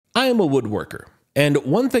I am a woodworker, and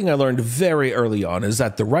one thing I learned very early on is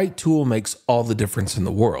that the right tool makes all the difference in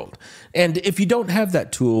the world. And if you don't have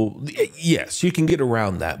that tool, yes, you can get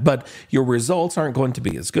around that, but your results aren't going to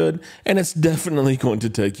be as good, and it's definitely going to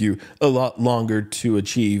take you a lot longer to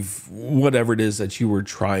achieve whatever it is that you were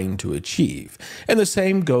trying to achieve. And the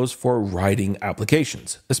same goes for writing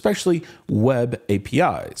applications, especially web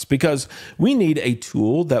APIs, because we need a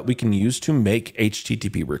tool that we can use to make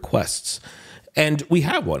HTTP requests. And we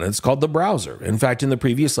have one. It's called the browser. In fact, in the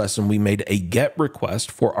previous lesson, we made a GET request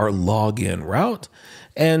for our login route,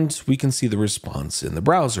 and we can see the response in the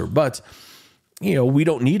browser. But, we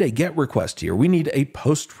don't need a GET request here. We need a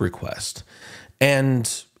POST request.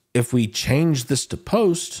 And if we change this to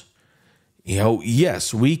POST,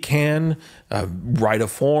 yes, we can write a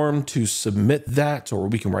form to submit that, or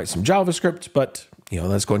we can write some JavaScript, but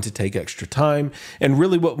that's going to take extra time. And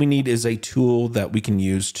really what we need is a tool that we can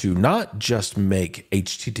use to not just make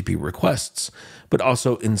HTTP requests, but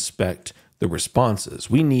also inspect the responses.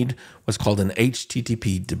 We need what's called an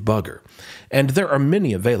HTTP debugger. And there are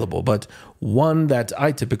many available, but one that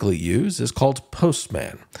I typically use is called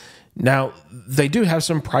Postman. Now, they do have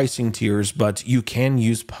some pricing tiers, but you can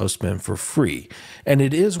use Postman for free. And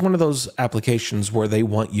it is one of those applications where they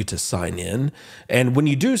want you to sign in. And when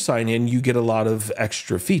you do sign in, you get a lot of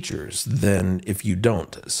extra features than if you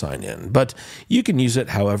don't sign in. But you can use it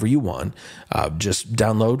however you want. Just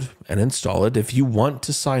download and install it. If you want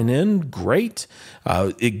to sign in, great.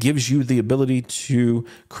 It gives you the ability to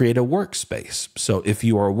create a workspace. So if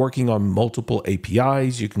you are working on multiple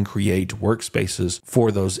APIs, you can create workspaces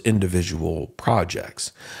for those individual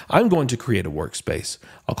projects. I'm going to create a workspace.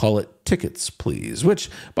 I'll call it Tickets, Please, which,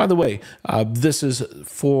 by the way, this is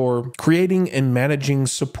for creating and managing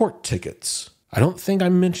support tickets. I don't think I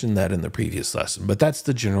mentioned that in the previous lesson, but that's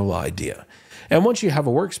the general idea. And once you have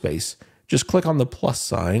a workspace, just click on the plus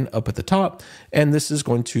sign up at the top, and this is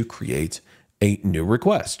going to create a new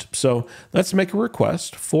request. So let's make a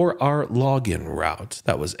request for our login route.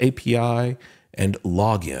 That was API and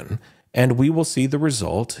login, and we will see the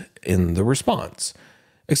result in the response.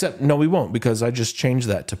 Except, no, we won't, because I just changed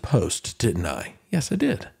that to POST, didn't I? Yes, I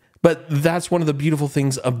did. But that's one of the beautiful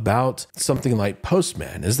things about something like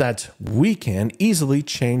Postman, is that we can easily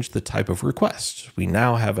change the type of request. We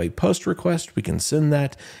now have a POST request, we can send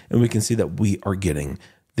that, and we can see that we are getting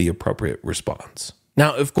the appropriate response.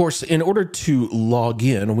 Now, of course, in order to log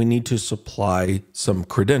in, we need to supply some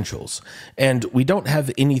credentials. And we don't have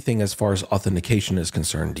anything as far as authentication is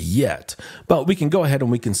concerned yet, but we can go ahead and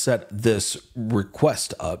we can set this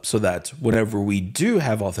request up so that whenever we do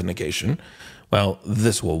have authentication, well,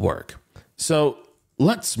 this will work. So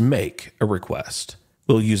let's make a request.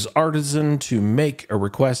 We'll use Artisan to make a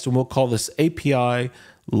request, and we'll call this API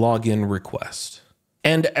login request.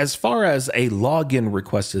 And as far as a login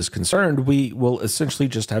request is concerned, we will essentially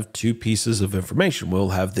just have two pieces of information. We'll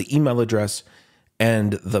have the email address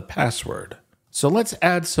and the password. So let's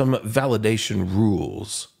add some validation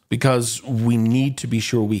rules, because we need to be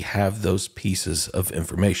sure we have those pieces of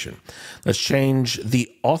information. Let's change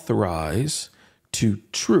the authorize to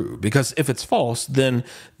true, because if it's false, then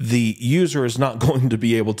the user is not going to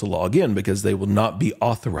be able to log in because they will not be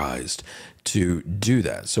authorized to do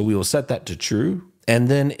that. So we will set that to true. And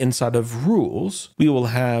then inside of rules, we will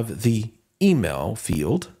have the email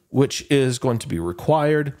field, which is going to be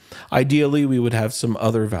required. Ideally, we would have some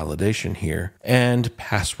other validation here, and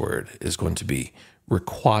password is going to be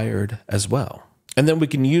required as well. And then we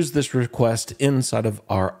can use this request inside of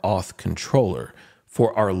our auth controller.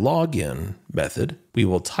 For our login method, we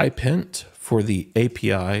will type hint for the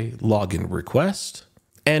API login request.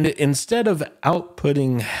 And instead of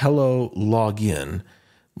outputting hello login,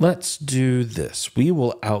 let's do this. We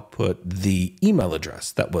will output the email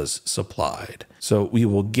address that was supplied. So we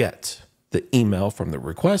will get the email from the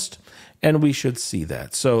request, and we should see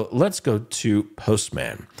that. So let's go to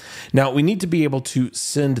Postman. Now we need to be able to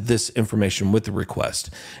send this information with the request,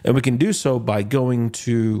 and we can do so by going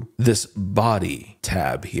to this body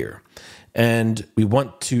tab here. And we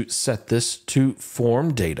want to set this to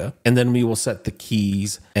form data, and then we will set the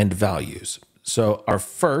keys and values. So our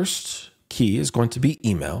first key is going to be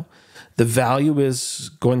email. The value is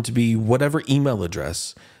going to be whatever email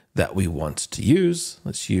address that we want to use.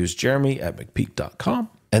 Let's use jeremy@mcpeak.com.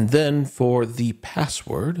 And then for the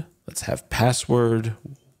password, let's have password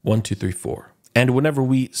 1234. And whenever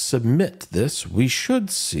we submit this, we should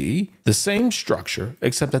see the same structure,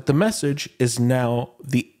 except that the message is now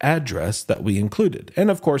the address that we included. And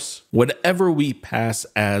of course, whatever we pass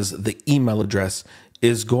as the email address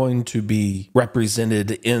is going to be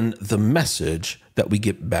represented in the message that we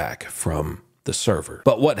get back from the server.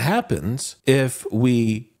 But what happens if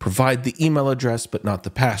we provide the email address, but not the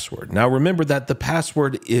password. Now remember that the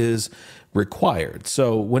password is required.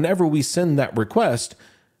 So whenever we send that request,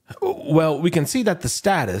 well, we can see that the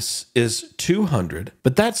status is 200,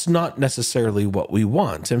 but that's not necessarily what we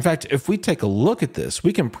want. In fact, if we take a look at this,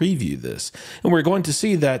 we can preview this, and we're going to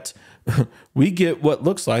see that we get what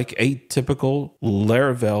looks like a typical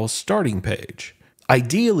Laravel starting page.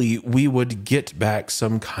 Ideally, we would get back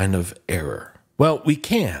some kind of error. Well, we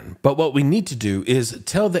can, but what we need to do is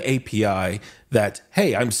tell the API that,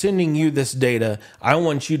 hey, I'm sending you this data. I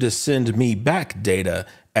want you to send me back data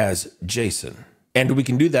as JSON. And we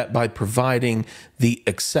can do that by providing the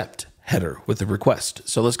accept header with the request.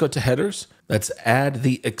 So let's go to headers. Let's add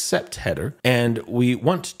the accept header, and we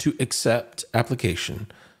want to accept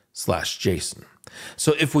application/JSON.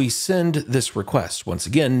 So if we send this request, once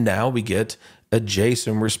again, now we get a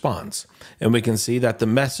JSON response, and we can see that the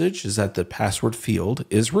message is that the password field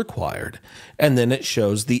is required, and then it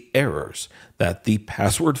shows the errors that the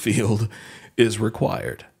password field is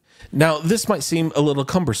required. Now, this might seem a little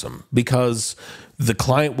cumbersome because the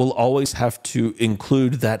client will always have to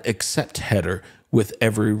include that accept header with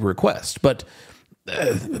every request, but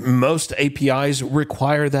most APIs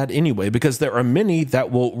require that anyway, because there are many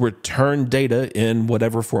that will return data in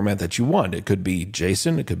whatever format that you want. It could be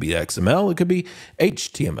JSON, it could be XML, it could be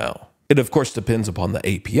HTML. It of course depends upon the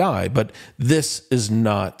API, but this is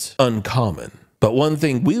not uncommon. But one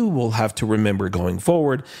thing we will have to remember going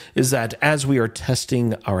forward is that as we are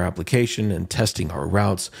testing our application and testing our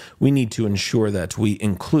routes, we need to ensure that we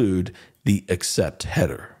include the accept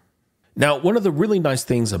header. Now, one of the really nice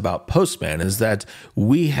things about Postman is that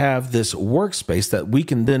we have this workspace that we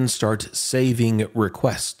can then start saving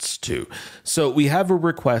requests to. So we have a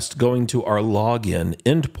request going to our login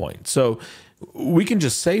endpoint. So we can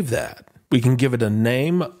just save that. We can give it a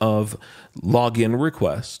name of login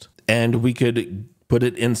request, and we could put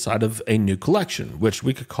it inside of a new collection, which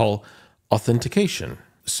we could call authentication,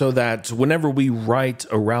 so that whenever we write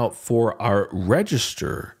a route for our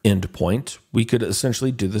register endpoint, we could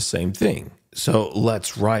essentially do the same thing. So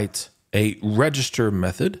let's write a register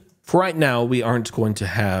method. For right now, we aren't going to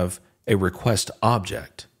have a request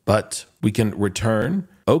object, but we can return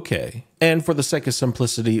OK. And for the sake of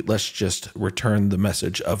simplicity, let's just return the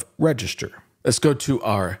message of register. Let's go to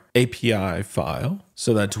our API file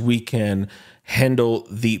so that we can handle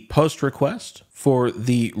the post request for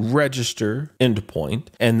the register endpoint,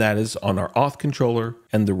 and that is on our auth controller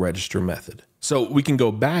and the register method. So we can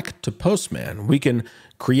go back to Postman. We can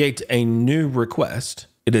create a new request.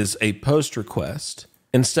 It is a post request.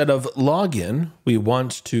 Instead of login, we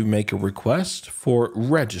want to make a request for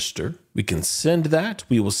register. We can send that.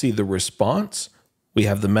 We will see the response. We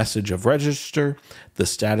have the message of register. The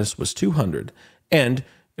status was 200. And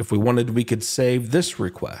if we wanted, we could save this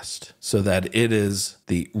request so that it is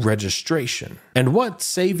the registration. And what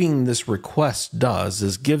saving this request does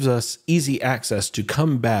is gives us easy access to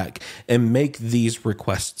come back and make these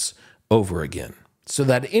requests over again, so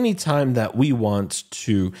that anytime that we want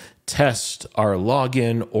to test our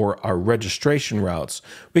login or our registration routes,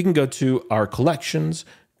 we can go to our collections,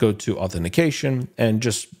 go to authentication, and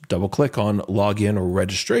just double click on login or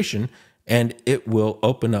registration, and it will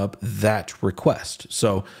open up that request.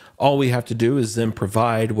 So all we have to do is then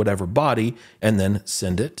provide whatever body and then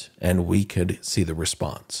send it, and we could see the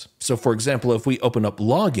response. So for example, if we open up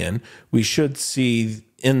login, we should see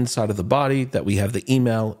inside of the body that we have the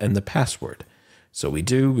email and the password. So we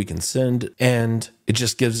can send, and it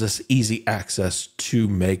just gives us easy access to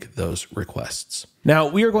make those requests. Now,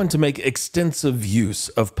 we are going to make extensive use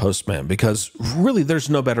of Postman because really there's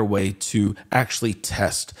no better way to actually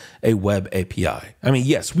test a web API. I mean,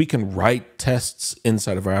 yes, we can write tests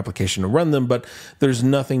inside of our application and run them, but there's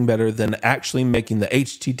nothing better than actually making the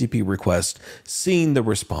HTTP request, seeing the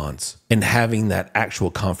response, and having that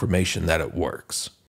actual confirmation that it works.